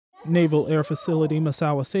Naval Air Facility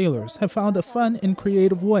Misawa Sailors have found a fun and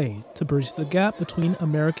creative way to bridge the gap between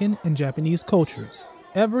American and Japanese cultures.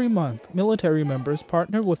 Every month, military members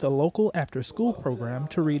partner with a local after-school program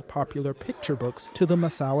to read popular picture books to the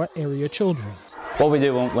Misawa area children. What we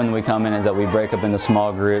do when we come in is that we break up into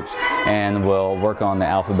small groups and we'll work on the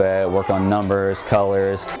alphabet, work on numbers,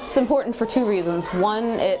 colors. It's important for two reasons.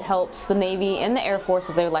 One, it helps the Navy and the Air Force,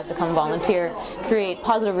 if they would like to come volunteer, create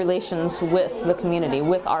positive relations with the community,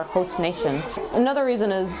 with our host nation. Another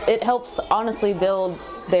reason is it helps honestly build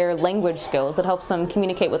their language skills. It helps them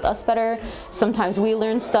communicate with us better. Sometimes we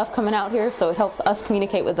learn stuff coming out here, so it helps us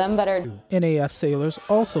communicate with them better. NAF sailors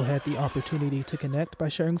also had the opportunity to connect by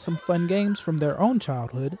sharing some fun games from their own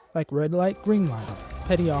childhood, like Red Light, Green Light.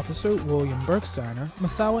 Petty Officer William Bergsteiner,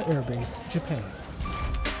 Misawa Air Base, Japan.